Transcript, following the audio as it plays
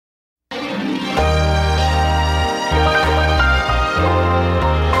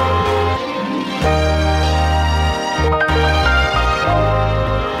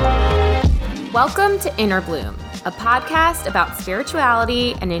Welcome to Inner Bloom, a podcast about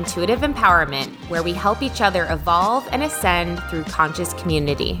spirituality and intuitive empowerment where we help each other evolve and ascend through conscious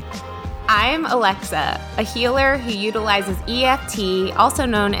community. I'm Alexa, a healer who utilizes EFT, also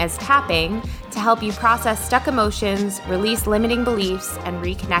known as tapping, to help you process stuck emotions, release limiting beliefs, and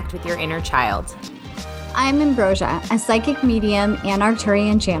reconnect with your inner child. I'm Ambrosia, a psychic medium and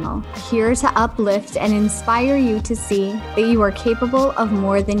Arcturian channel, here to uplift and inspire you to see that you are capable of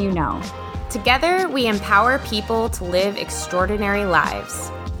more than you know. Together, we empower people to live extraordinary lives.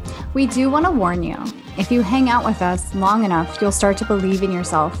 We do want to warn you, if you hang out with us long enough, you'll start to believe in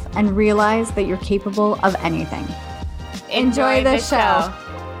yourself and realize that you're capable of anything. Enjoy the show.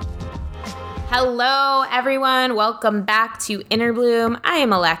 Hello, everyone. Welcome back to Inner Bloom. I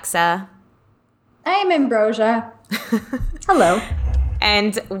am Alexa. I'm Ambrosia. Hello.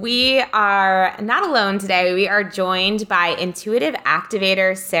 And we are not alone today. We are joined by intuitive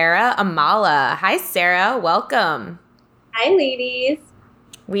activator Sarah Amala. Hi, Sarah. Welcome. Hi, ladies.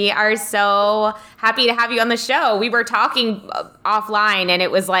 We are so happy to have you on the show. We were talking offline, and it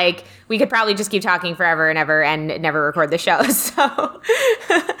was like we could probably just keep talking forever and ever and never record the show. So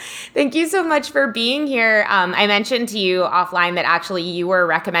thank you so much for being here. I mentioned to you offline that actually you were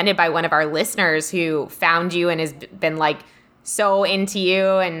recommended by one of our listeners who found you and has been like so into you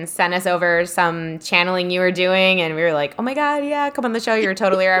and sent us over some channeling you were doing. And we were like, oh my God, yeah, come on the show. You're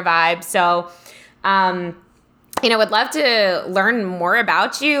totally our vibe. So, would love to learn more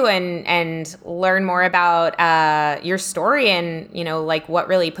about you and learn more about your story and, like what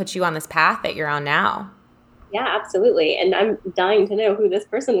really put you on this path that you're on now. Yeah, absolutely. And I'm dying to know who this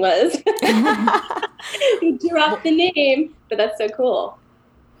person was. You dropped the name, but that's so cool.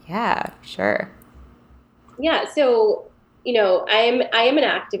 Yeah, sure. Yeah. So, I am an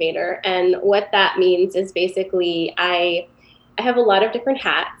activator, and what that means is basically I have a lot of different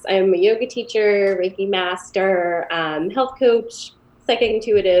hats. I'm a yoga teacher, Reiki master, health coach, psychic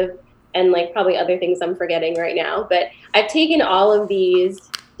intuitive, and like probably other things I'm forgetting right now. But I've taken all of these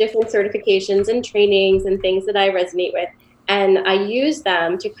different certifications and trainings and things that I resonate with, and I use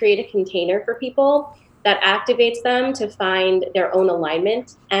them to create a container for people that activates them to find their own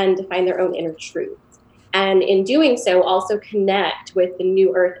alignment and to find their own inner truth. And in doing so, also connect with the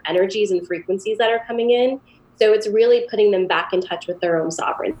new earth energies and frequencies that are coming in. So it's really putting them back in touch with their own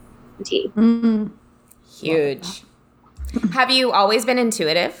sovereignty. Mm-hmm. Huge. Have you always been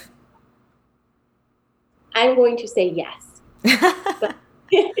intuitive? I'm going to say yes.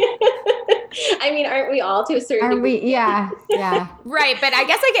 I mean, aren't we all to a certain degree? Yeah. Right. But I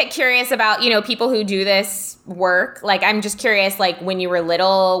guess I get curious about, people who do this work. Like, I'm just curious, like, when you were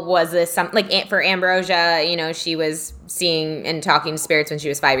little, was this something, like, for Ambrosia, she was seeing and talking to spirits when she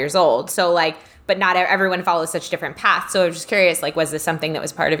was 5 years old. So, like, but not everyone follows such different paths. So I was just curious, like, was this something that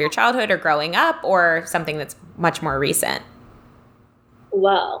was part of your childhood or growing up or something that's much more recent?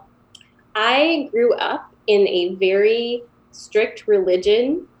 Well, I grew up in a very strict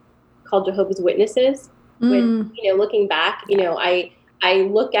religion called Jehovah's Witnesses. With, looking back, I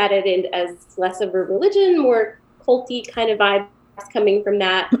look at it as less of a religion, more culty kind of vibes coming from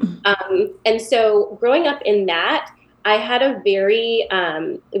that. And so growing up in that, I had a very,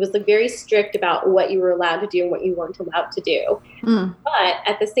 it was like very strict about what you were allowed to do and what you weren't allowed to do. But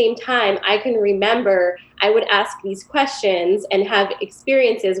at the same time, I can remember I would ask these questions and have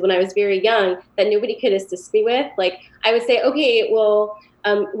experiences when I was very young that nobody could assist me with. Like I would say, okay, well,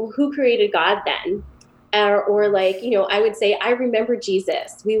 who created God then? Or like, I would say, I remember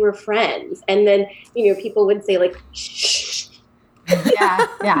Jesus. We were friends. And then, people would say like, shh. Yeah.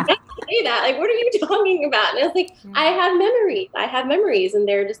 Say that, like, what are you talking about? And I was like, I have memories. And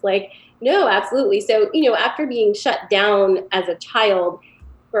they're just like, no, absolutely. So, after being shut down as a child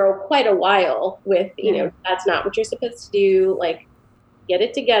for quite a while with, that's not what you're supposed to do. Like, get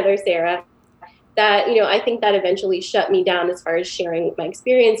it together, Sarah. That, I think that eventually shut me down as far as sharing my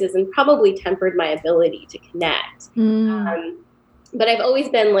experiences and probably tempered my ability to connect. But I've always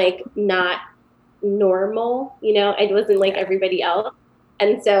been like not normal, I wasn't like everybody else.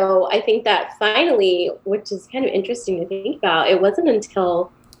 And so I think that finally, which is kind of interesting to think about, it wasn't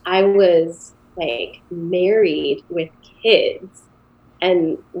until I was like married with kids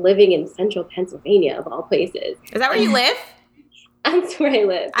and living in central Pennsylvania of all places. Is that where you live? That's where I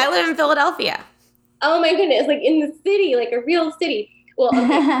live. I live in Philadelphia. Oh my goodness, like in the city, like a real city. Well,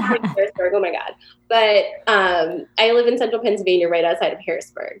 okay, Harrisburg, oh my God. But I live in central Pennsylvania right outside of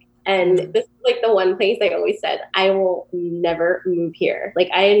Harrisburg. And this is like the one place I always said, I will never move here. Like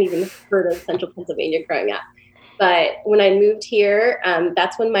I hadn't even heard of central Pennsylvania growing up. But when I moved here,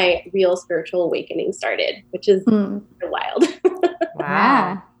 that's when my real spiritual awakening started, which is wild.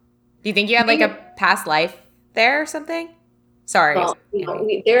 Wow. Do you think you had like a past life there or something? Sorry. Well,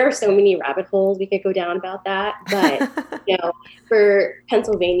 there are so many rabbit holes we could go down about that. But, for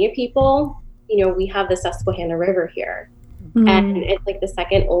Pennsylvania people, we have the Susquehanna River here. And it's like the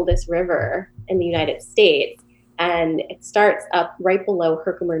second oldest river in the United States. And it starts up right below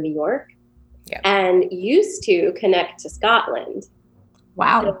Herkimer, New York, and used to connect to Scotland.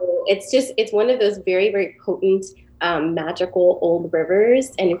 Wow. So it's one of those very, very potent, magical old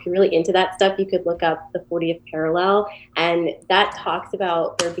rivers. And if you're really into that stuff, you could look up the 40th parallel. And that talks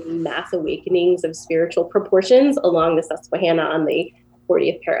about there being mass awakenings of spiritual proportions along the Susquehanna on the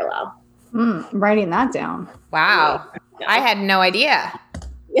 40th parallel. Writing that down. Wow. Yeah. I had no idea.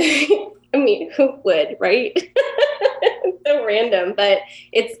 I mean, who would, right? It's so random, but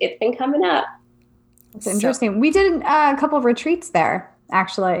it's been coming up. It's interesting. We did a couple of retreats there,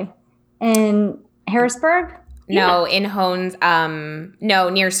 actually, in Harrisburg. No, in Hones.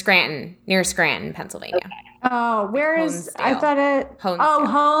 Near Scranton, Pennsylvania. Okay. Oh, where is? Honesdale. I thought it. Honesdale. Oh,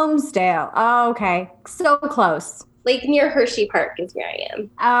 Homesdale. Oh, okay, so close. Like near Hershey Park is where I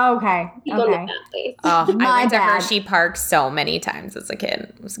am. Oh, okay. People know that place. Oh, I went to Hershey Park so many times as a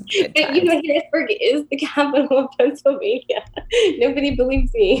kid. It was a good time. Harrisburg is the capital of Pennsylvania. Nobody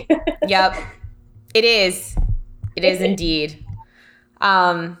believes me. Yep, it is. It is indeed.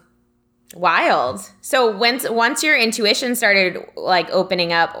 Wild. So once your intuition started like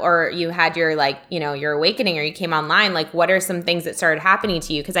opening up, or you had your your awakening, or you came online, like what are some things that started happening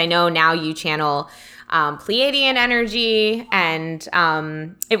to you? Because I know now you channel Pleiadian energy, and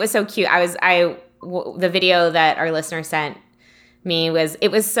it was so cute. The video that our listener sent me was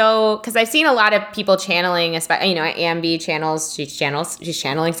so, because I've seen a lot of people channeling, especially Ambi channels. She's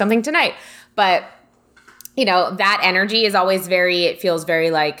channeling something tonight, but that energy is always it feels very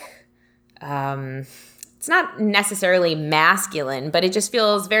like. It's not necessarily masculine, but it just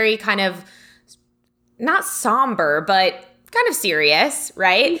feels very kind of not somber, but kind of serious,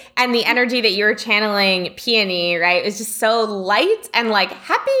 right? And the energy that you're channeling, Peony, right, is just so light and like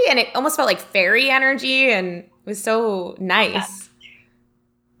happy, and it almost felt like fairy energy, and it was so nice.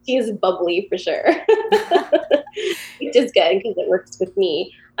 She is bubbly for sure, which is good because it works with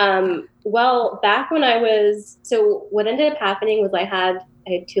me. Well, back when what ended up happening was I had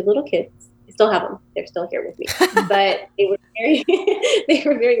 2 little kids. I still have them. They're still here with me, but they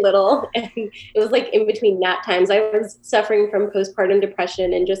were very little, and it was like in between nap times. I was suffering from postpartum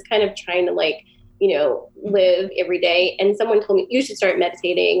depression and just kind of trying to live every day. And someone told me, you should start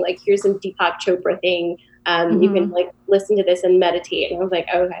meditating. Like, here's some Deepak Chopra thing. You can listen to this and meditate. And I was like,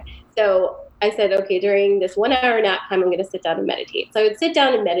 okay. So I said, okay, during this 1 hour nap time, I'm going to sit down and meditate. So I would sit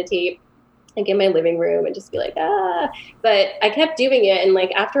down and meditate, like in my living room, and just be like, but I kept doing it. And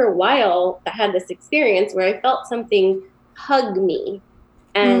like, after a while, I had this experience where I felt something hug me,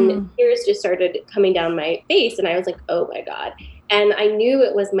 and tears just started coming down my face. And I was like, oh my God. And I knew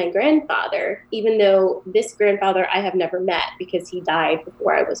it was my grandfather, even though this grandfather I have never met because he died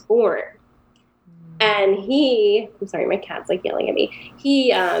before I was born. And I'm sorry, my cat's like yelling at me.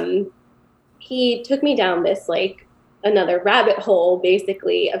 He took me down this another rabbit hole,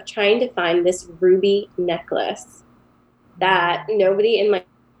 basically, of trying to find this ruby necklace that nobody in my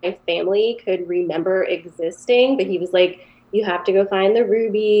family could remember existing. But he was like, you have to go find the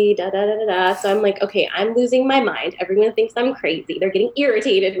ruby, da, da, da, da, da. So I'm like, okay, I'm losing my mind. Everyone thinks I'm crazy. They're getting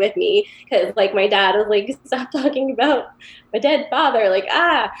irritated with me because my dad was like, stop talking about my dead father.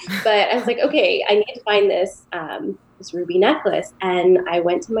 But I was like, okay, I need to find this ruby necklace. And I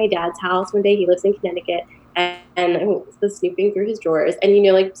went to my dad's house one day. He lives in Connecticut. And I was snooping through his drawers.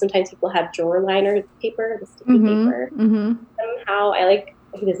 And, sometimes people have drawer liner paper, the sticky paper. Somehow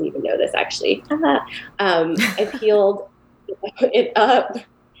he doesn't even know this, actually. I peeled it up,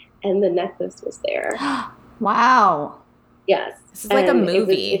 and the necklace was there. Wow. Yes. This is like a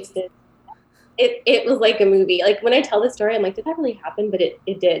movie. It was like a movie. Like, when I tell this story, I'm like, did that really happen? But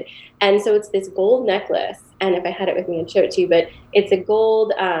it did. And so it's this gold necklace. And if I had it with me, I'd show it to you. But it's a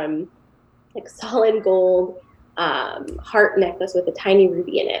gold, solid gold heart necklace with a tiny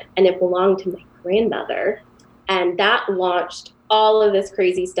ruby in it. And it belonged to my grandmother. And that launched all of this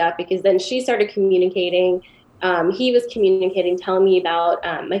crazy stuff, because then she started communicating. He was communicating, telling me about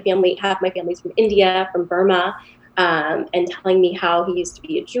my family. Half my family's from India, from Burma, and telling me how he used to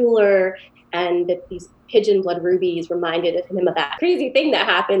be a jeweler, and that these pigeon blood rubies reminded him of that crazy thing that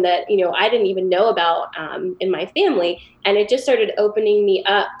happened that, I didn't even know about in my family. And it just started opening me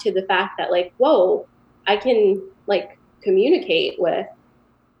up to the fact that, whoa, I can communicate with.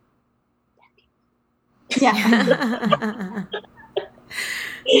 Yeah.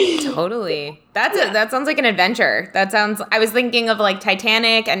 Totally. That sounds like an adventure. I was thinking of like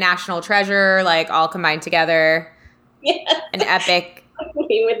Titanic and National Treasure, like all combined together. Yes. An epic.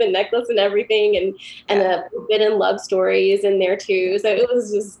 With the necklace and everything, and the forbidden love stories in there too. So it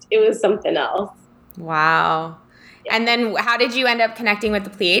was something else. Wow. Yeah. And then how did you end up connecting with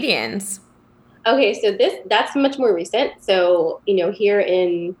the Pleiadians? Okay, so that's much more recent. So, here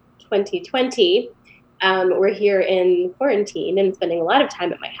in 2020, we're here in quarantine and spending a lot of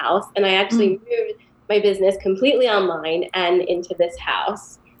time at my house. And I actually moved my business completely online and into this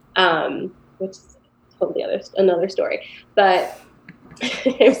house, which is totally another story. But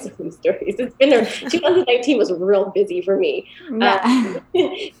I have so many stories. 2019 was real busy for me. Yeah.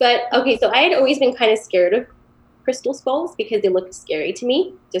 But okay, so I had always been kind of scared of crystal skulls because they looked scary to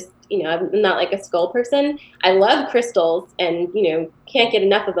me. Just, I'm not like a skull person. I love crystals and, can't get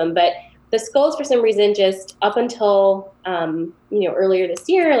enough of them. But the skulls, for some reason, just up until, earlier this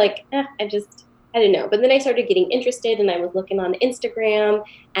year, like, I don't know. But then I started getting interested and I was looking on Instagram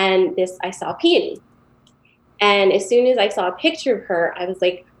and I saw Peony. And as soon as I saw a picture of her, I was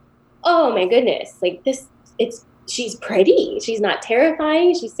like, oh my goodness, like she's pretty. She's not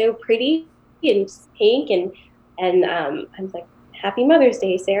terrifying. She's so pretty and pink. And I was like, happy Mother's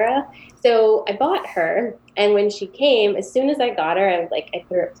Day, Sarah. So I bought her. And when she came, as soon as I got her, I was like, I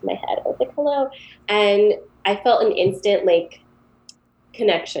threw her up to my head. I was like, hello. And I felt an instant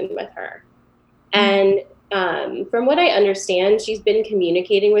connection with her. And from what I understand, she's been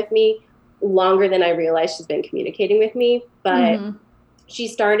communicating with me longer than I realized she's been communicating with me. But she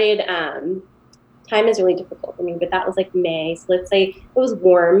started, time is really difficult for me, but that was like May. So let's say it was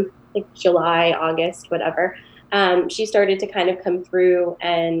warm, like July, August, whatever. She started to kind of come through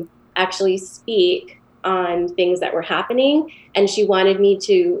and actually speak on things that were happening. And she wanted me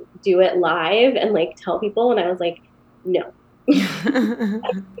to do it live and tell people. And I was like, no.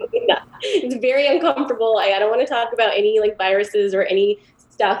 It's very uncomfortable. I don't want to talk about any viruses or any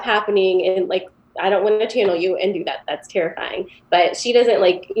stuff happening, and I don't want to channel you and do that. That's terrifying. But she doesn't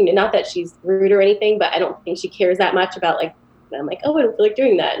not that she's rude or anything, but I don't think she cares that much about I'm like, oh, I don't feel like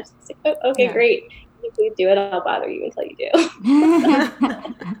doing that. She's like, oh, okay, great. Please do it. I'll bother you until you do.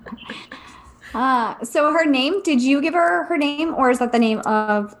 So her name, did you give her name, or is that the name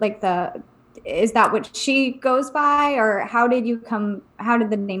of is that what she goes by, or how did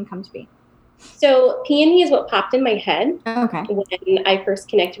the name come to be? So Peony is what popped in my head when I first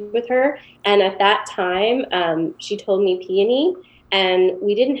connected with her. And at that time, she told me peony, and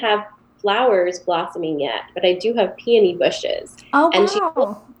we didn't have flowers blossoming yet, but I do have peony bushes. Oh, and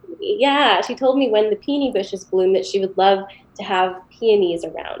wow. She told me when the peony bushes bloom that she would love to have peonies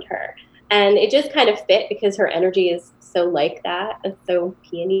around her. And it just kind of fit because her energy is so like that. It's so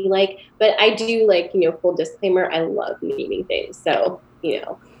peony-like. But I do full disclaimer, I love naming things. So,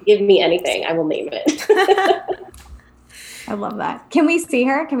 give me anything, I will name it. I love that. Can we see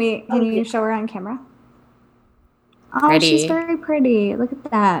her? Can you show her on camera? Oh, pretty. She's very pretty. Look at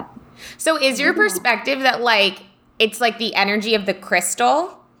that. So is your perspective that it's the energy of the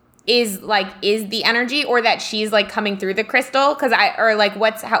crystal is the energy, or that she's coming through the crystal?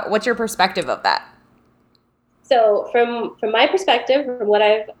 What's your perspective of that? So from my perspective, from what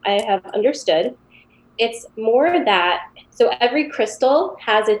I have understood, it's more that, so every crystal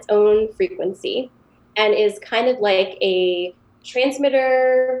has its own frequency and is kind of like a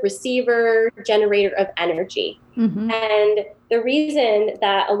transmitter, receiver, generator of energy. Mm-hmm. And the reason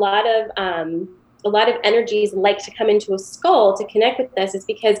that a lot of energies like to come into a skull to connect with us is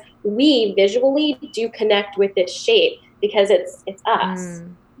because we visually do connect with its shape because it's us.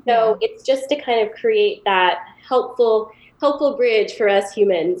 So it's just to kind of create that helpful bridge for us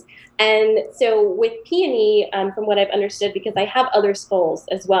humans. And so with Peony, from what I've understood, because I have other skulls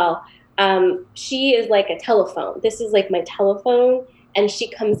as well, she is like a telephone. This is like my telephone, and she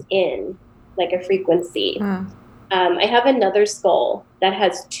comes in like a frequency. I have another skull that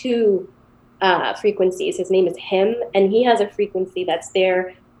has two frequencies. His name is Him, and he has a frequency that's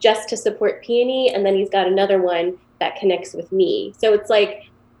there just to support Peony, and then he's got another one that connects with me. So it's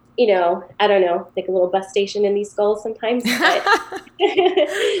I don't know, like a little bus station in these skulls sometimes. But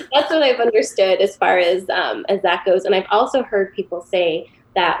that's what I've understood as far as that goes. And I've also heard people say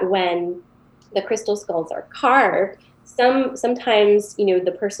that when the crystal skulls are carved, sometimes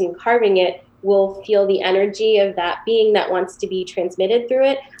the person carving it will feel the energy of that being that wants to be transmitted through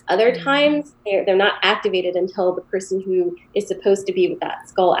it. Other times they're not activated until the person who is supposed to be with that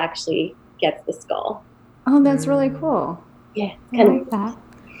skull actually gets the skull. Oh, that's really cool. Yeah, I like that.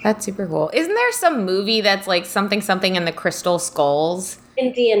 That's super cool. Isn't there some movie that's something in the crystal skulls?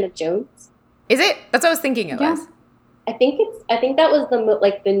 Indiana Jones. Is it? That's what I was thinking it was. I think that was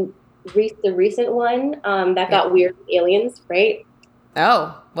the recent one that got weird with aliens, right?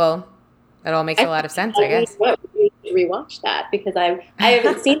 Oh, well, that all makes a lot of sense, I guess. We should rewatch that because I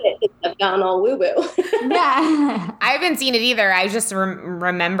haven't seen it since I've gone all woo woo. Yeah. I haven't seen it either. I was just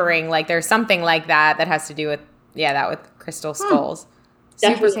remembering like there's something like that has to do with that with crystal skulls.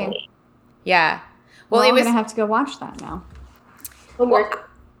 Definitely. Yeah. Well, I'm gonna have to go watch that now. Homework.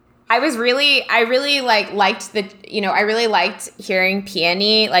 I really liked I really liked hearing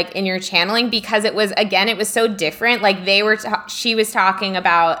Peony like in your channeling because it was so different. Like she was talking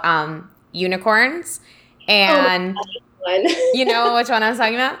about unicorns and you know which one I was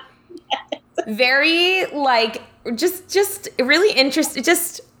talking about? Very like just really interesting.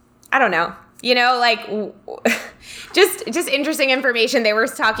 Just I don't know. Like just interesting information. They were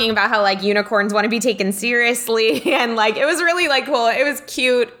talking about how like unicorns want to be taken seriously, and like it was really like cool. It was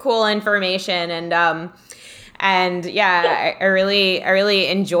cute, cool information, and yeah, I really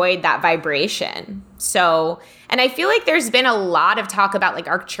enjoyed that vibration. So, and I feel like there's been a lot of talk about like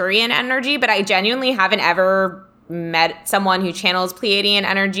Arcturian energy, but I genuinely haven't ever met someone who channels Pleiadian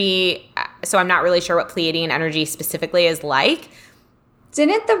energy, so I'm not really sure what Pleiadian energy specifically is like.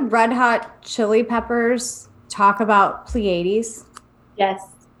 Didn't the Red Hot Chili Peppers talk about Pleiades? Yes.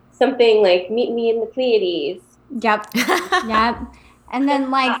 Something like meet me in the Pleiades. Yep. Yep. And then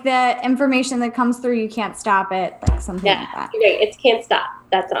like the information that comes through, you can't stop it, like something like that. Right. It's Can't Stop,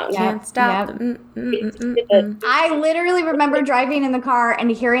 that song. Can't stop. Yep. I literally remember driving in the car and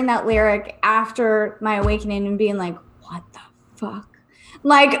hearing that lyric after my awakening and being like, what the fuck?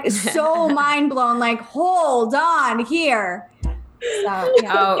 Like so mind blown, like hold on here. So,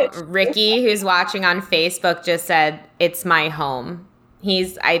 yeah. Oh, Ricky, who's watching on Facebook, just said, it's my home.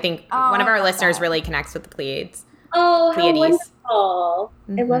 I think one of our listeners really connects with the Pleiades. Oh, Pleiades. How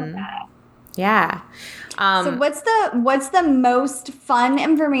wonderful. I love that. Yeah. So what's the most fun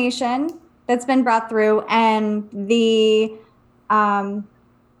information that's been brought through and the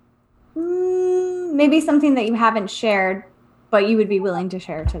maybe something that you haven't shared, but you would be willing to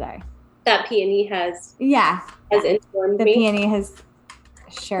share today? That Peony has informed me. The Peony has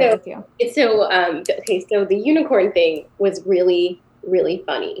shared with you. So the unicorn thing was really, really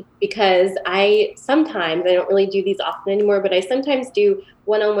funny because I don't really do these often anymore, but I sometimes do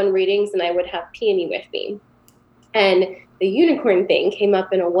one-on-one readings and I would have Peony with me. And the unicorn thing came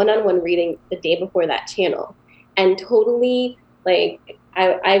up in a one-on-one reading the day before that channel. And totally like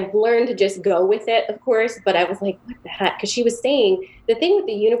I've learned to just go with it, of course, but I was like, what the heck? Because she was saying the thing with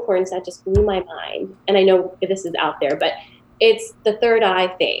the unicorns that just blew my mind. And I know this is out there, but it's the third eye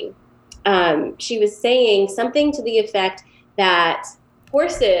thing. She was saying something to the effect that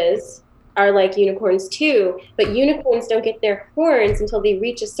horses are like unicorns too, but unicorns don't get their horns until they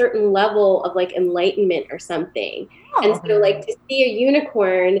reach a certain level of like enlightenment or something. Oh. And so like to see a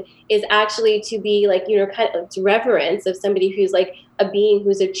unicorn is actually to be like, kind of reverence of somebody who's like a being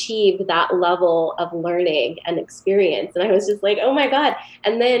who's achieved that level of learning and experience. And I was just like, oh my God.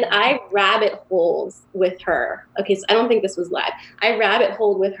 And then I rabbit holes with her. Okay, so I don't think this was live. I rabbit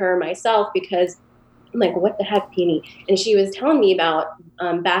holed with her myself because I'm like, what the heck, Peony? And she was telling me about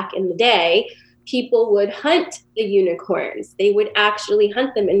back in the day, people would hunt the unicorns. They would actually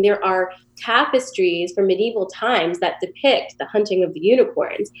hunt them. And there are tapestries from medieval times that depict the hunting of the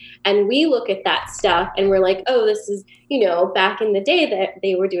unicorns. And we look at that stuff and we're like, oh, this is, back in the day that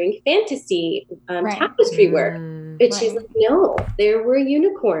they were doing fantasy tapestry work. But she's like, no, there were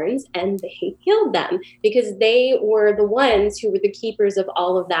unicorns and they killed them because they were the ones who were the keepers of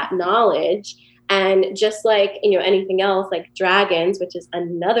all of that knowledge. And just like, anything else, like dragons, which is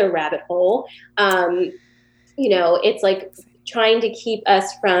another rabbit hole, it's like trying to keep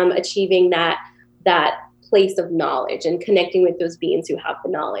us from achieving that place of knowledge and connecting with those beings who have the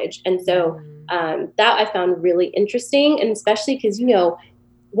knowledge. And so that I found really interesting, and especially because,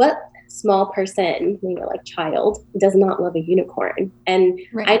 what small person, like child, does not love a unicorn? And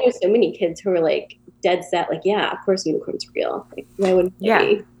I know so many kids who are like dead set, like, yeah, of course unicorns are real. Like, why wouldn't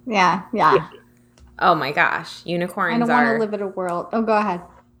they be? Yeah. Oh my gosh, unicorns are... I don't want to live in a world... Oh, go ahead.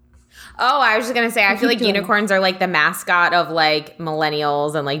 Oh, I was just going to say, I feel like unicorns are like the mascot of like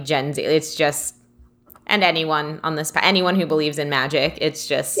millennials and like Gen Z. It's just... And anyone anyone who believes in magic, it's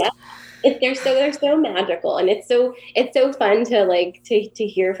just... Yeah. They're so magical, and it's so fun to like to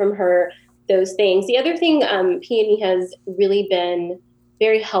hear from her those things. The other thing, Peony has really been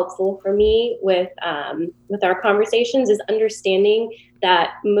very helpful for me with our conversations is understanding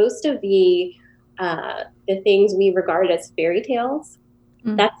that most of the things we regard as fairy tales,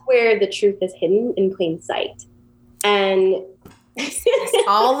 that's where the truth is hidden in plain sight. And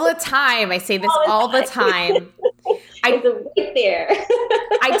all the time, I say this all the time. It's right there.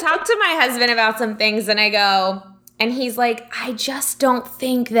 I talked to my husband about some things and I go, and he's like, I just don't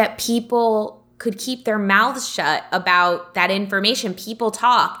think that people could keep their mouths shut about that information. People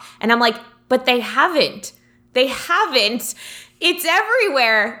talk. And I'm like, but they haven't. They haven't. It's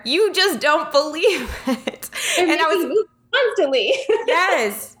everywhere. You just don't believe it. And I was constantly.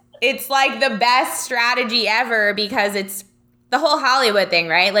 Yes. It's like the best strategy ever because it's the whole Hollywood thing,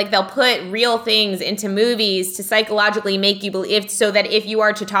 right? Like they'll put real things into movies to psychologically make you believe so that if you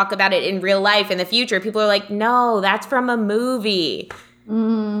are to talk about it in real life in the future, people are like, no, that's from a movie.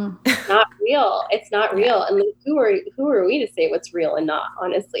 It's not real. It's not real. And like, who are we to say what's real and not,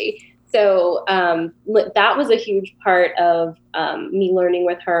 honestly? So that was a huge part of me learning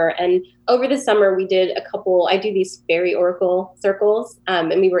with her. And over the summer, we did I do these fairy oracle circles, and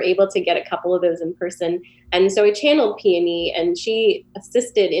we were able to get a couple of those in person. And so I channeled Peony, and she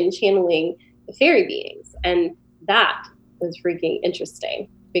assisted in channeling the fairy beings. And that was freaking interesting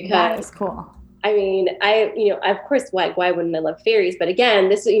because that is cool. I mean, of course, why wouldn't I love fairies? But again,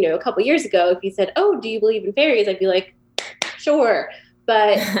 this, a couple years ago, if you said, oh, do you believe in fairies? I'd be like, sure.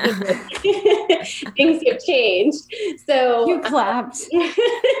 But things have changed. So you clapped.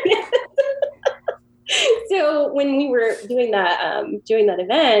 So when we were doing that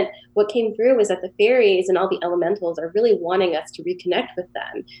event, what came through was that the fairies and all the elementals are really wanting us to reconnect with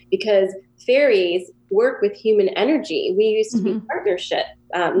them because fairies work with human energy. We used to be in partnership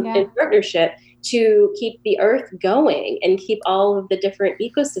to keep the earth going and keep all of the different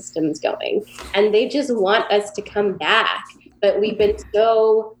ecosystems going. And they just want us to come back. But we've been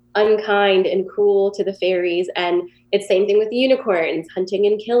so unkind and cruel to the fairies. And it's same thing with the unicorns, hunting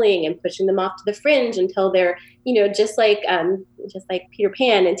and killing and pushing them off to the fringe until they're, just like Peter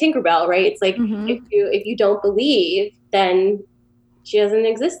Pan and Tinkerbell, right? It's like, if you don't believe, then she doesn't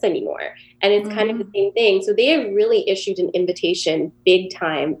exist anymore. And it's kind of the same thing. So they have really issued an invitation big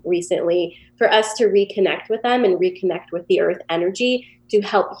time recently for us to reconnect with them and reconnect with the earth energy to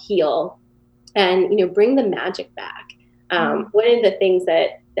help heal and, bring the magic back. One of the things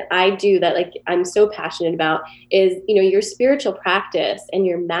that I do that like I'm so passionate about is, your spiritual practice and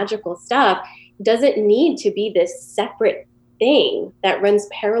your magical stuff doesn't need to be this separate thing that runs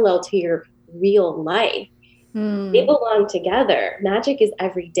parallel to your real life. They belong together. Magic is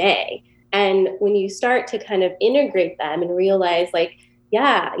every day. And when you start to kind of integrate them and realize like,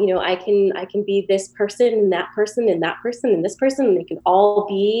 yeah, I can be this person and that person and that person and this person, and they can all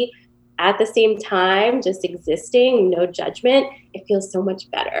be at the same time, just existing, no judgment, it feels so much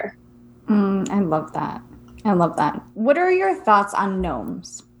better. I love that. I love that. What are your thoughts on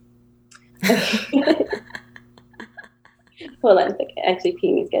gnomes? Hold on a second. Actually,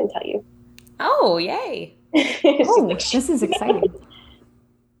 Peony's going to tell you. Oh, yay. Oh, this is exciting.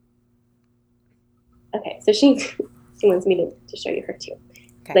 Okay, so she wants me to show you her too.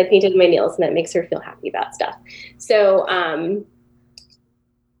 Okay. I painted my nails and that makes her feel happy about stuff. So,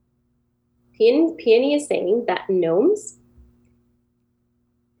 Peony is saying that gnomes,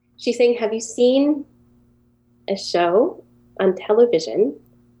 she's saying, have you seen a show on television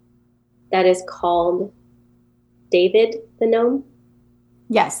that is called David the Gnome?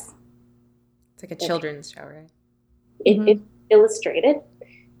 Yes. It's like a children's show, right? It's illustrated.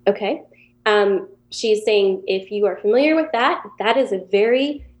 Okay. She's saying if you are familiar with that, that is a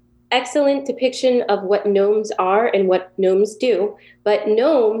very excellent depiction of what gnomes are and what gnomes do. But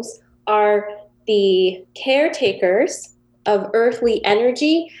gnomes are the caretakers of earthly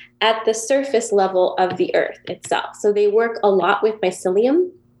energy at the surface level of the earth itself. So they work a lot with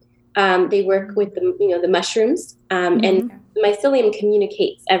mycelium. They work with the mushrooms, and the mycelium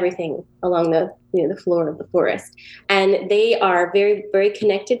communicates everything along the floor of the forest. And they are very, very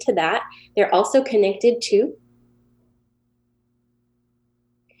connected to that. They're also connected to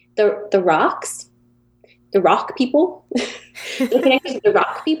the rocks, the rock people. They're connected to the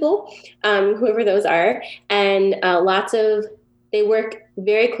rock people, whoever those are. And they work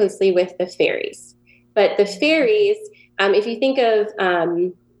very closely with the fairies. But the fairies, if you think of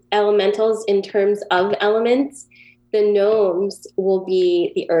elementals in terms of elements, the gnomes will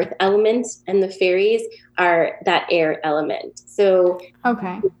be the earth element and the fairies are that air element. So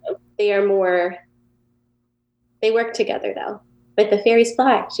they work together though. But the fairies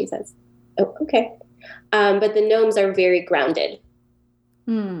fly, she says. Oh, okay. But the gnomes are very grounded.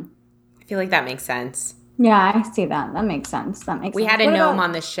 I feel like that makes sense. Yeah, I see that. That makes sense. We had a gnome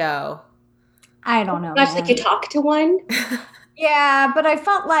on the show. I don't know. Gosh, like you talk to one? Yeah, but I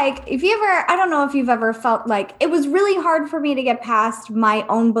felt like I don't know if you've ever felt like it was really hard for me to get past my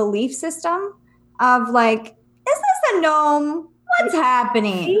own belief system of like, is this a gnome what's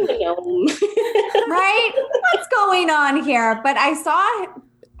happening? Right? What's going on here? But I saw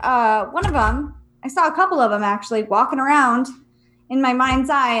one of them. I saw a couple of them actually walking around in my mind's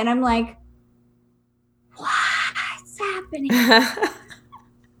eye, and I'm like, what's happening?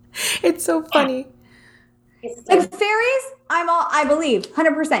 It's so funny. Like fairies, I believe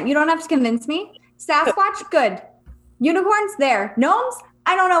 100%. You don't have to convince me. Sasquatch, good. Unicorns, there. Gnomes,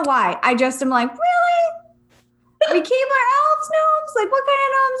 I don't know why. I just am like, really? We keep our elves gnomes? Like, what kind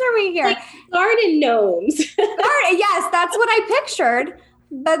of gnomes are we here? Like garden gnomes. Yes, that's what I pictured.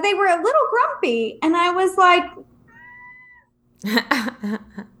 But they were a little grumpy, and I was like,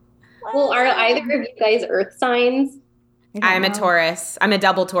 well, are either of you guys earth signs? I'm a Taurus. I'm a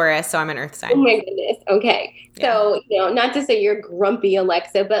double Taurus, so I'm an earth sign. Oh my goodness. Okay. Yeah. So, not to say you're grumpy,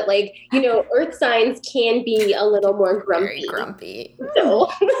 Alexa, but earth signs can be a little more grumpy. Very grumpy. So.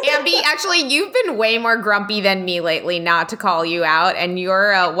 Ambi, actually, you've been way more grumpy than me lately, not to call you out. And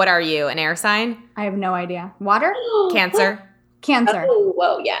you're, what are you, an air sign? I have no idea. Water? Cancer? Cancer. Oh,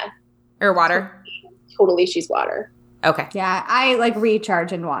 whoa, yeah. Or water? Totally, she's water. Okay. Yeah, I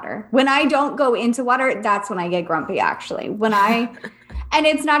recharge in water. When I don't go into water, that's when I get grumpy, actually. And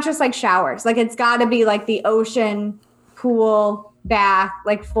it's not just showers. It's got to be the ocean, pool, bath,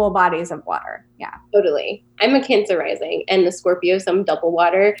 full bodies of water. Yeah. Totally. I'm a Cancer rising, and the Scorpio, so I'm double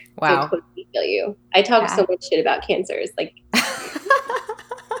water. Wow. So I totally feel you. I talk so much shit about Cancers. I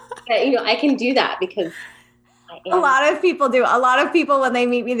can do that because a lot of people do. A lot of people, when they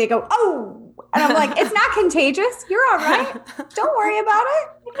meet me, they go, oh, and I'm like, it's not contagious. You're all right. Don't worry about it.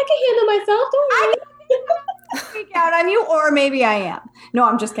 I can handle myself. Don't worry. I freak out on you, or maybe I am. No,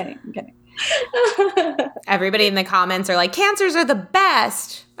 I'm just kidding. I'm kidding. Everybody in the comments are like, Cancers are the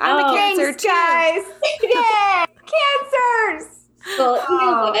best. I'm a Cancer thanks, too. Guys. Yeah, Cancers. Well,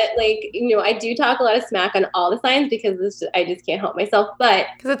 you know what? I do talk a lot of smack on all the signs because I just can't help myself. But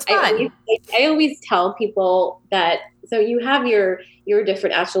because it's fun. I always tell people that. So you have your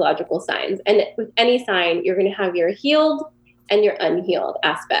different astrological signs, and with any sign, you're going to have your healed and your unhealed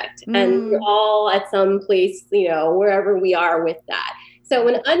aspect, and you're all at some place, wherever we are with that. So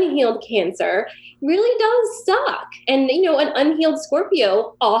an unhealed Cancer really does suck. And, an unhealed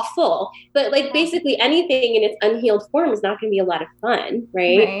Scorpio, awful. But basically anything in its unhealed form is not going to be a lot of fun,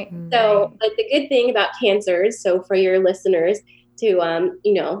 right? So the good thing about Cancers, so for your listeners to,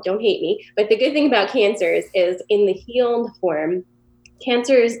 don't hate me, but the good thing about Cancers is in the healed form,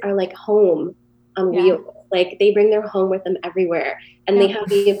 Cancers are like home on wheels. They bring their home with them everywhere. And they have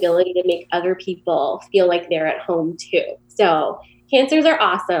the ability to make other people feel like they're at home too. So Cancers are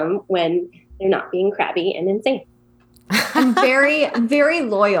awesome when they're not being crabby and insane. And very, very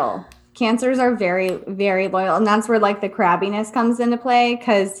loyal. Cancers are very, very loyal. And that's where the crabbiness comes into play.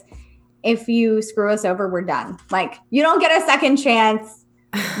 Because if you screw us over, we're done. You don't get a second chance.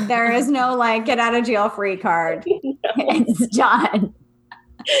 There is no get out of jail free card. It's done.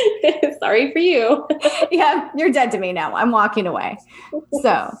 Sorry for you. Yeah, you're dead to me now. I'm walking away.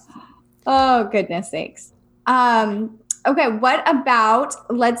 So, oh, goodness sakes. Okay,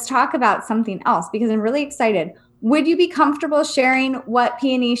 let's talk about something else because I'm really excited. Would you be comfortable sharing what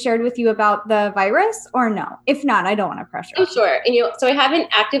Peony shared with you about the virus or no? If not, I don't want to pressure. Oh, sure. And, so I haven't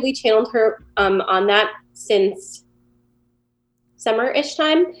actively channeled her on that since summer-ish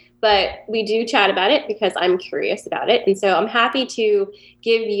time, but we do chat about it because I'm curious about it. And so I'm happy to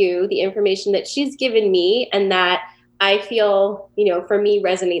give you the information that she's given me and that I feel, for me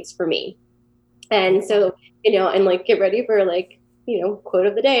resonates for me. And so, and get ready for quote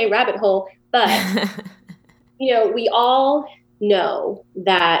of the day, rabbit hole. But, we all know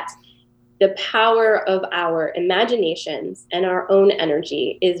that the power of our imaginations and our own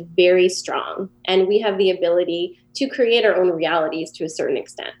energy is very strong. And we have the ability to create our own realities to a certain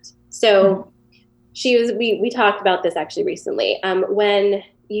extent. So we talked about this actually recently. When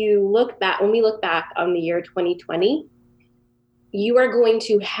we look back on the year 2020, you are going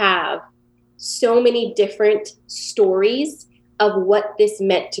to have so many different stories of what this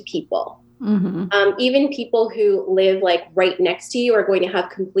meant to people. Even people who live right next to you are going to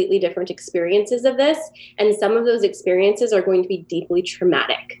have completely different experiences of this. And some of those experiences are going to be deeply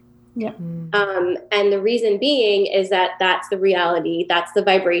traumatic. Yeah. And the reason being is that that's the reality. That's the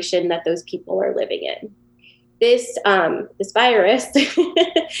vibration that those people are living in. This virus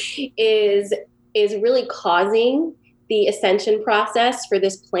is really causing the ascension process for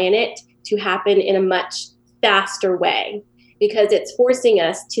this planet to happen in a much faster way because it's forcing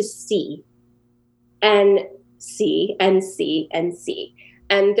us to see and see and see and see.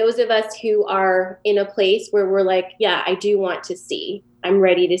 And those of us who are in a place where we're yeah, I do want to see, I'm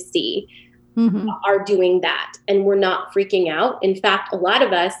ready to see, are doing that, and we're not freaking out. In fact, a lot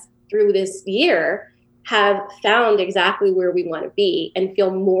of us through this year have found exactly where we want to be and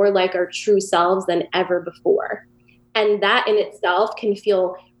feel more like our true selves than ever before. And that in itself can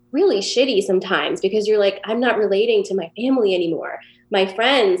feel really shitty sometimes, because you're like, I'm not relating to my family anymore. My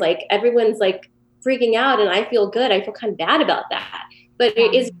friends, like everyone's like freaking out, and I feel good. I feel kind of bad about that. But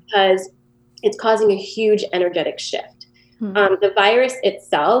it is because it's causing a huge energetic shift. The virus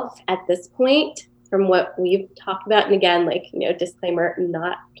itself at this point, from what we've talked about, and again, like, you know, disclaimer,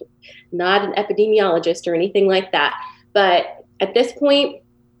 not an epidemiologist or anything like that, but at this point,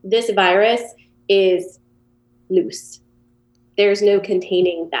 this virus is loose. There's no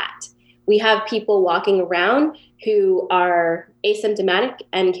containing that. We have people walking around who are asymptomatic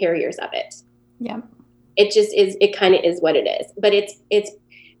and carriers of it. Yeah. It just is, it kind of is what it is. But it's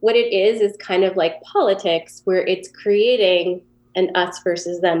what it is kind of like politics, where it's creating an us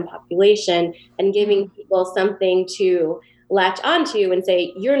versus them population and giving people something to latch onto and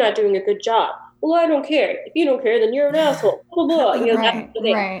say, you're not doing a good job. Well, I don't care. If you don't care, then you're an asshole. Blah, blah, blah. You know, Right, that's the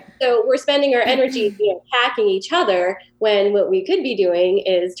thing. right. So we're spending our energy, you know, hacking each other, when what we could be doing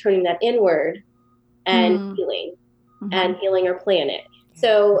is turning that inward and healing and healing our planet.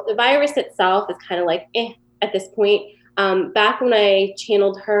 So the virus itself is kind of like, at this point. Back when I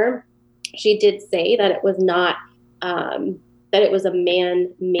channeled her, she did say that it was not, that it was a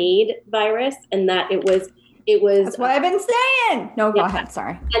man-made virus, and that it was. That's what I've been saying. No, go ahead.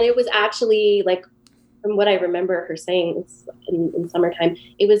 Sorry. And it was actually, like, from what I remember her saying in summertime,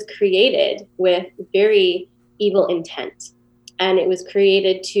 it was created with very evil intent, and it was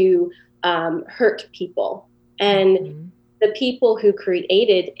created to hurt people. And the people who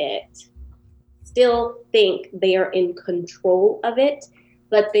created it still think they are in control of it,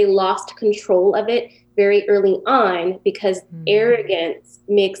 but they lost control of it very early on, because arrogance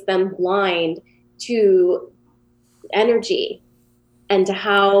makes them blind to energy and to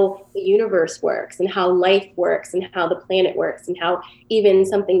how the universe works and how life works and how the planet works and how even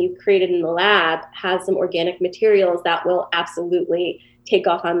something you've created in the lab has some organic materials that will absolutely take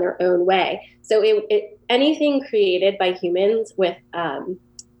off on their own way. So anything created by humans with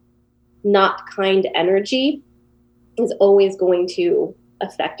not kind energy is always going to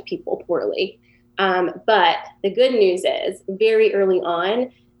affect people poorly. But the good news is, very early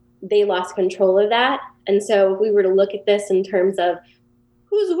on, they lost control of that. And so if we were to look at this in terms of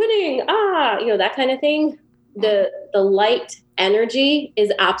who's winning, you know, that kind of thing, the light energy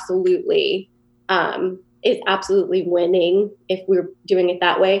is absolutely winning if we're doing it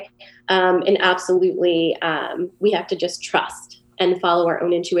that way. And absolutely, we have to just trust and follow our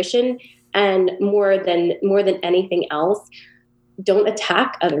own intuition. And more than anything else, don't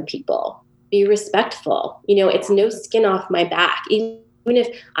attack other people. Be respectful. You know, it's no skin off my back. Even if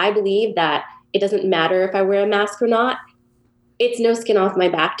I believe that it doesn't matter if I wear a mask or not, it's no skin off my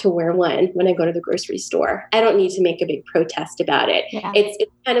back to wear one when I go to the grocery store. I don't need to make a big protest about it. Yeah. It's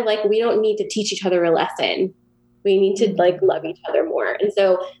kind of like, we don't need to teach each other a lesson. We need to like love each other more. And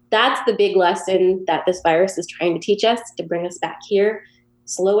so that's the big lesson that this virus is trying to teach us, to bring us back here,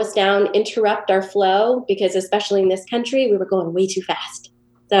 slow us down, interrupt our flow, because especially in this country, we were going way too fast.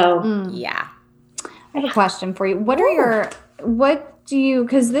 So yeah. I have a question for you.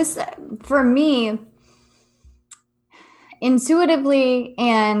 Because this, for me, intuitively,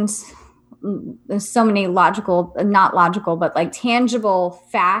 and there's so many not logical, but like tangible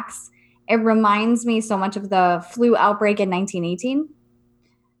facts, it reminds me so much of the flu outbreak in 1918.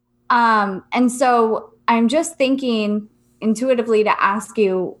 And so I'm just thinking intuitively to ask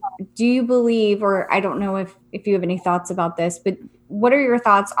you, do you believe, or I don't know if you have any thoughts about this, but what are your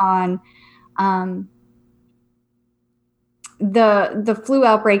thoughts on the flu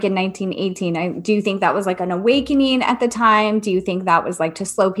outbreak in 1918? Do you think that was like an awakening at the time? Do you think that was like to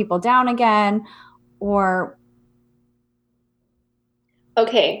slow people down again? Or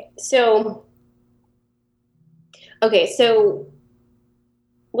Okay, so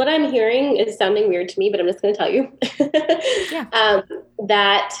what I'm hearing is sounding weird to me, but I'm just going to tell you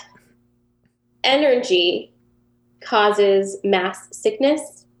that energy causes mass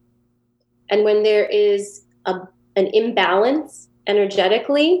sickness. And when there is an imbalance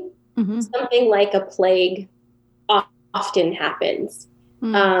energetically, something like a plague often happens.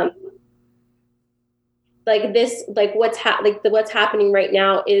 Like this, like what's happening right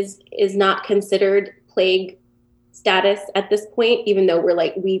now is not considered plague status at this point, even though we're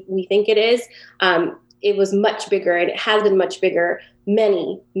like, we think it is. It was much bigger, and it has been much bigger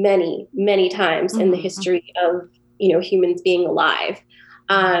many, many, many times in the history of, you know, humans being alive.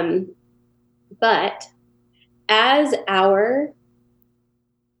 But as our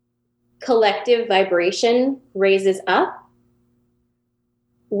collective vibration raises up,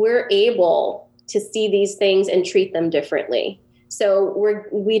 we're able to see these things and treat them differently. So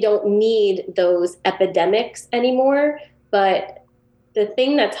we don't need those epidemics anymore. But the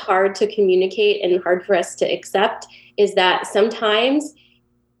thing that's hard to communicate and hard for us to accept is that sometimes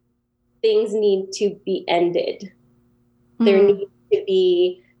things need to be ended. There needs to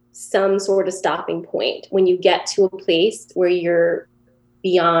be some sort of stopping point when you get to a place where you're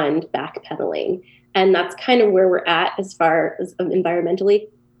beyond backpedaling. And that's kind of where we're at as far as environmentally.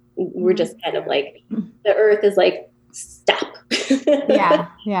 We're just kind of like, the earth is like, stop. Yeah.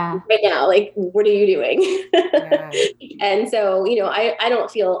 Right now, like, what are you doing? Yeah. And so, I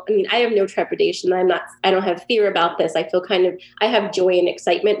don't feel, I have no trepidation. I don't have fear about this. I feel I have joy and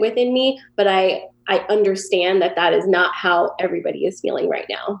excitement within me, but I understand that is not how everybody is feeling right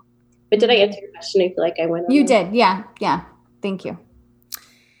now. But did I answer your question? I feel like I went on. You did. Yeah. Thank you.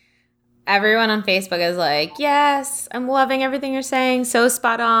 Everyone on Facebook is like, yes, I'm loving everything you're saying. So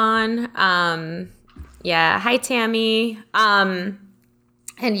spot on. Yeah. Hi, Tammy. And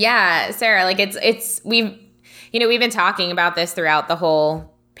yeah, Sarah, like we've been talking about this throughout the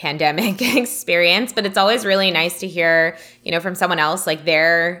whole pandemic experience, but it's always really nice to hear, from someone else, like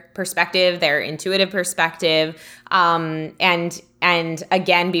their perspective, their intuitive perspective. And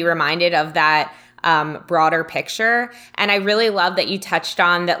again, be reminded of that broader picture. And I really love that you touched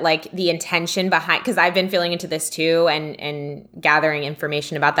on that, like the intention behind, because I've been feeling into this too, and gathering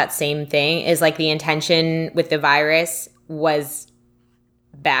information about that same thing, is like the intention with the virus was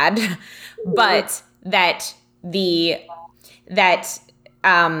bad, but at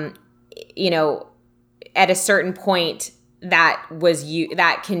a certain point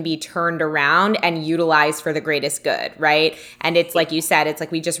that can be turned around and utilized for the greatest good, right? And it's like you said, it's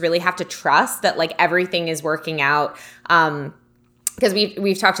like we just really have to trust that like everything is working out. Because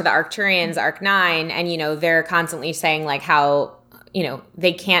we've talked to the Arcturians, Arc 9, and they're constantly saying like how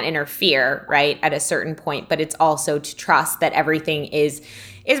they can't interfere, right, at a certain point, but it's also to trust that everything is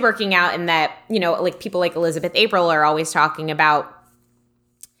working out, and that like people like Elizabeth April are always talking about,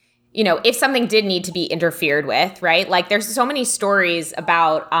 if something did need to be interfered with, right? Like there's so many stories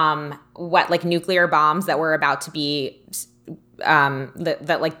about what like nuclear bombs that were about to be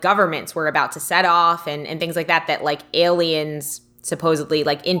that like governments were about to set off and things like that like aliens supposedly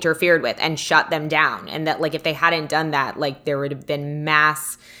like interfered with and shut them down. And that like if they hadn't done that, like there would have been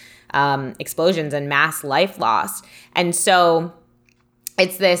mass explosions and mass life loss. And so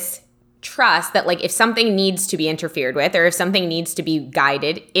it's this trust that like if something needs to be interfered with or if something needs to be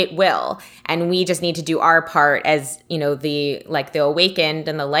guided, it will. And we just need to do our part as, the awakened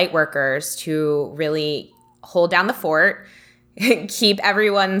and the light workers to really hold down the fort, keep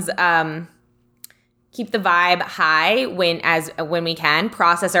everyone's keep the vibe high when we can,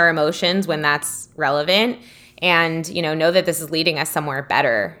 process our emotions when that's relevant, and know that this is leading us somewhere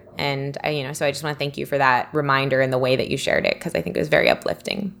better. And so I just want to thank you for that reminder and the way that you shared it, because I think it was very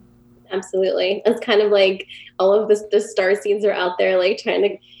uplifting. Absolutely. It's kind of like all of the star seeds are out there, like trying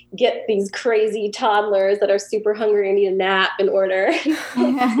to get these crazy toddlers that are super hungry and need a nap in order.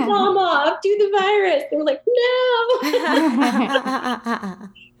 Mom off, do the virus. They were like, no.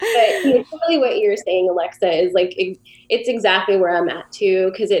 But really what you're saying, Alexa, is like, it's exactly where I'm at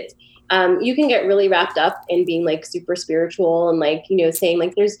too. Cause it's, you can get really wrapped up in being like super spiritual and like, saying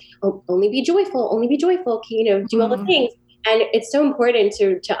like, there's only be joyful, do all the things. And it's so important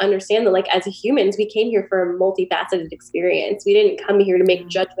to understand that, like, as humans, we came here for a multifaceted experience. We didn't come here to make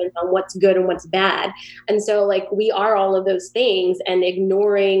judgments on what's good and what's bad. And so, like, we are all of those things, and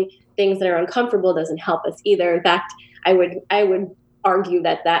ignoring things that are uncomfortable doesn't help us either. In fact, I would argue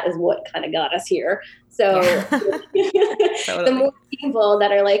that is what kind of got us here. So the more people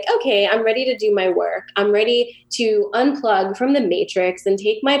that are like, okay, I'm ready to do my work. I'm ready to unplug from the matrix and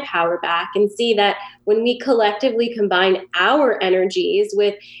take my power back, and see that when we collectively combine our energies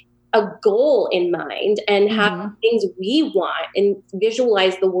with a goal in mind and have things we want and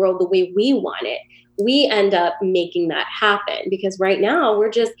visualize the world the way we want it, we end up making that happen. Because right now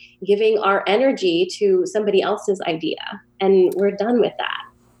we're just giving our energy to somebody else's idea, and we're done with that.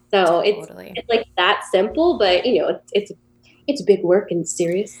 So totally. It's like that simple, but it's big work and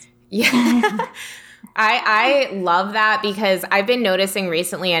serious. Yeah. I love that, because I've been noticing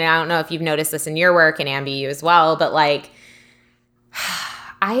recently, and I don't know if you've noticed this in your work, and Ambi, you as well, but like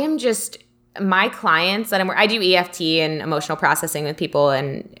I am just, my clients that I do EFT and emotional processing with people,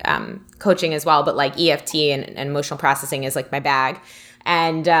 and coaching as well, but like EFT and emotional processing is like my bag.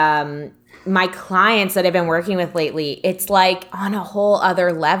 And my clients that I've been working with lately, it's like on a whole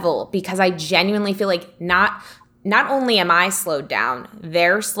other level, because I genuinely feel like not not only am I slowed down,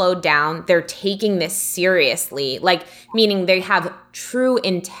 they're slowed down. They're taking this seriously, like meaning they have true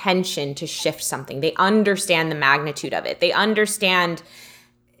intention to shift something. They understand the magnitude of it. They understand,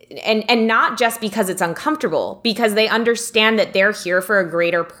 and not just because it's uncomfortable, because they understand that they're here for a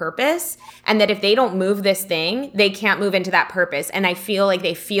greater purpose, and that if they don't move this thing, they can't move into that purpose. And I feel like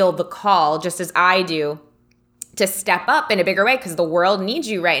they feel the call, just as I do, to step up in a bigger way because the world needs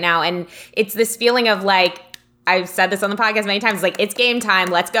you right now. And it's this feeling of like, I've said this on the podcast many times, like, it's game time.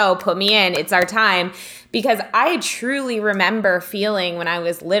 Let's go. Put me in. It's our time. Because I truly remember feeling when I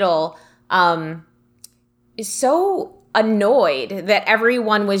was little so annoyed that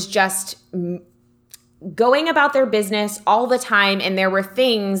everyone was just going about their business all the time. And there were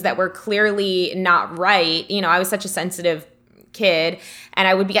things that were clearly not right. You know, I was such a sensitive kid, and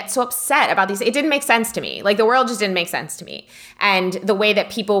I would get so upset about these. It didn't make sense to me. Like, the world just didn't make sense to me. And the way that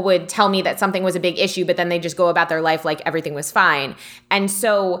people would tell me that something was a big issue, but then they just go about their life like everything was fine. And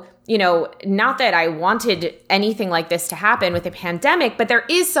so, you know, not that I wanted anything like this to happen with the pandemic, but there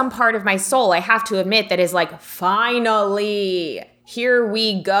is some part of my soul, I have to admit, that is like, finally, here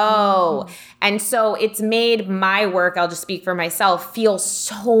we go. And so it's made my work, I'll just speak for myself, feel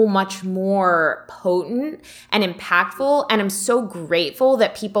so much more potent and impactful. And I'm so grateful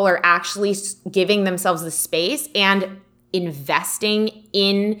that people are actually giving themselves the space and investing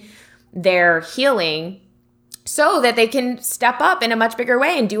in their healing so that they can step up in a much bigger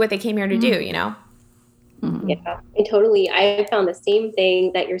way and do what they came here to do, you know? Yeah, I found the same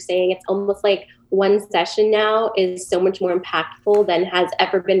thing that you're saying. It's almost like one session now is so much more impactful than has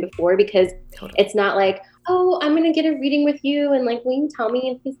ever been before, because it's not like, oh, I'm going to get a reading with you and like, will you tell me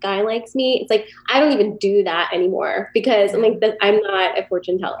if this guy likes me? It's like, I don't even do that anymore because I'm like, I'm not a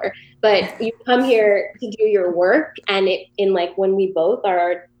fortune teller, but you come here to do your work, and when we both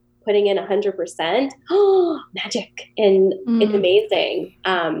are putting in 100%, magic. And it's amazing.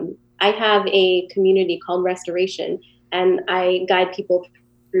 I have a community called Restoration, and I guide people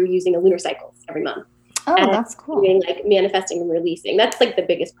through using a lunar cycles every month. Oh, and that's cool. Doing like manifesting and releasing. That's like the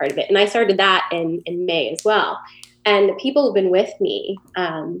biggest part of it. And I started that in May as well. And people have been with me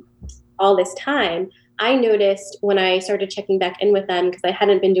all this time. I noticed when I started checking back in with them, because I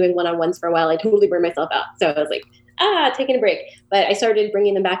hadn't been doing one-on-ones for a while, I totally burned myself out. So I was like, taking a break. But I started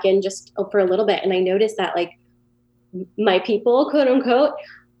bringing them back in just for a little bit. And I noticed that like my people, quote unquote,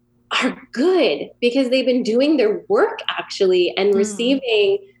 are good because they've been doing their work actually and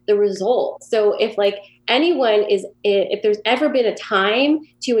receiving the results. So if like anyone if there's ever been a time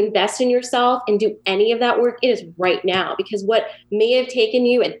to invest in yourself and do any of that work, it is right now, because what may have taken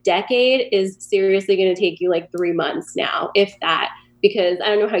you a decade is seriously going to take you like 3 months now, if that, because I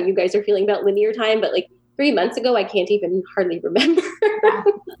don't know how you guys are feeling about linear time, but like 3 months ago, I can't even hardly remember.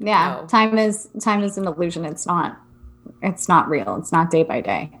 Yeah. No. Time is an illusion. It's not real. It's not day by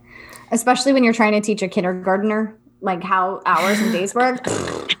day. Especially when you're trying to teach a kindergartner like how hours and days work.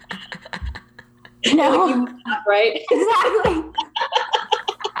 No, right? Exactly.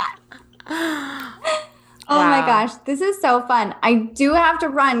 Oh my gosh, this is so fun. I do have to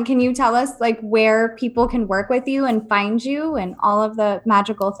run. Can you tell us like where people can work with you and find you and all of the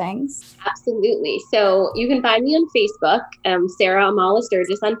magical things? Absolutely. So you can find me on Facebook, Sarah Amala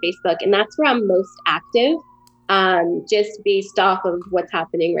Sturgis on Facebook, and that's where I'm most active. Just based off of what's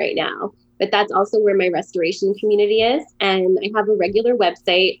happening right now. But that's also where my restoration community is. And I have a regular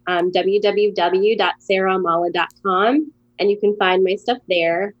website, www.sarahamala.com. And you can find my stuff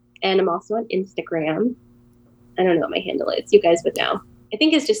there. And I'm also on Instagram. I don't know what my handle is. You guys would know. I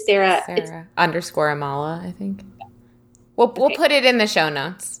think it's just Sarah. Underscore Amala, I think. We'll put it in the show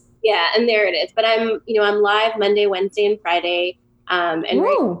notes. Yeah, and there it is. But I'm live Monday, Wednesday, and Friday.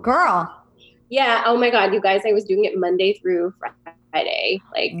 Ooh, girl. Yeah. Oh my God, you guys! I was doing it Monday through Friday.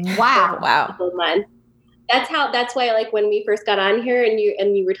 Like wow. A month. That's why like when we first got on here and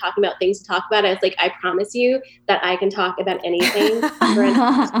you were talking about things to talk about, I was like, I promise you that I can talk about anything.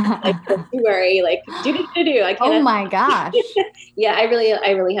 Like, don't you worry. Like do. I can't. Oh my gosh. Yeah, I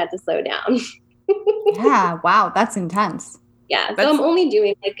really had to slow down. Yeah. Wow, that's intense. Yeah. So I'm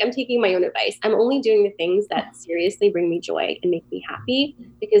taking my own advice. I'm only doing the things that seriously bring me joy and make me happy,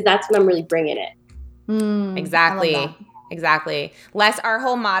 because that's when I'm really bringing it. Exactly. Our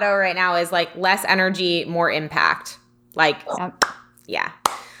whole motto right now is like less energy, more impact. Like, yeah.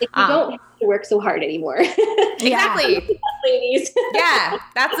 Like you don't have to work so hard anymore. Exactly. Ladies. Yeah.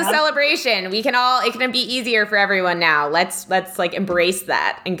 That's the celebration. It can be easier for everyone now. Let's like embrace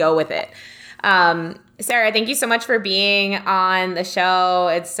that and go with it. Sarah, thank you so much for being on the show.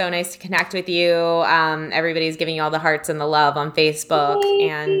 It's so nice to connect with you. Everybody's giving you all the hearts and the love on Facebook.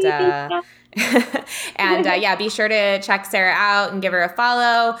 And And be sure to check Sarah out and give her a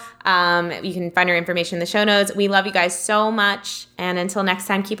follow. You can find her information in the show notes. We love you guys so much. And until next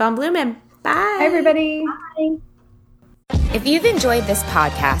time, keep on blooming. Bye. Hi, everybody. Bye. If you've enjoyed this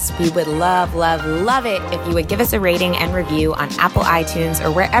podcast, we would love, love, love it if you would give us a rating and review on Apple iTunes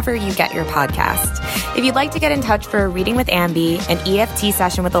or wherever you get your podcast. If you'd like to get in touch for a reading with Ambi, an EFT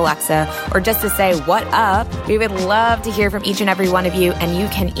session with Alexa, or just to say what up, we would love to hear from each and every one of you, and you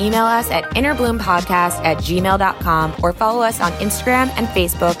can email us at innerbloom.podcast@gmail.com or follow us on Instagram and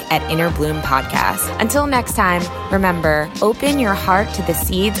Facebook at Innerbloom Podcast. Until next time, remember, open your heart to the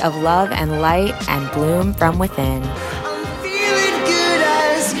seeds of love and light and bloom from within.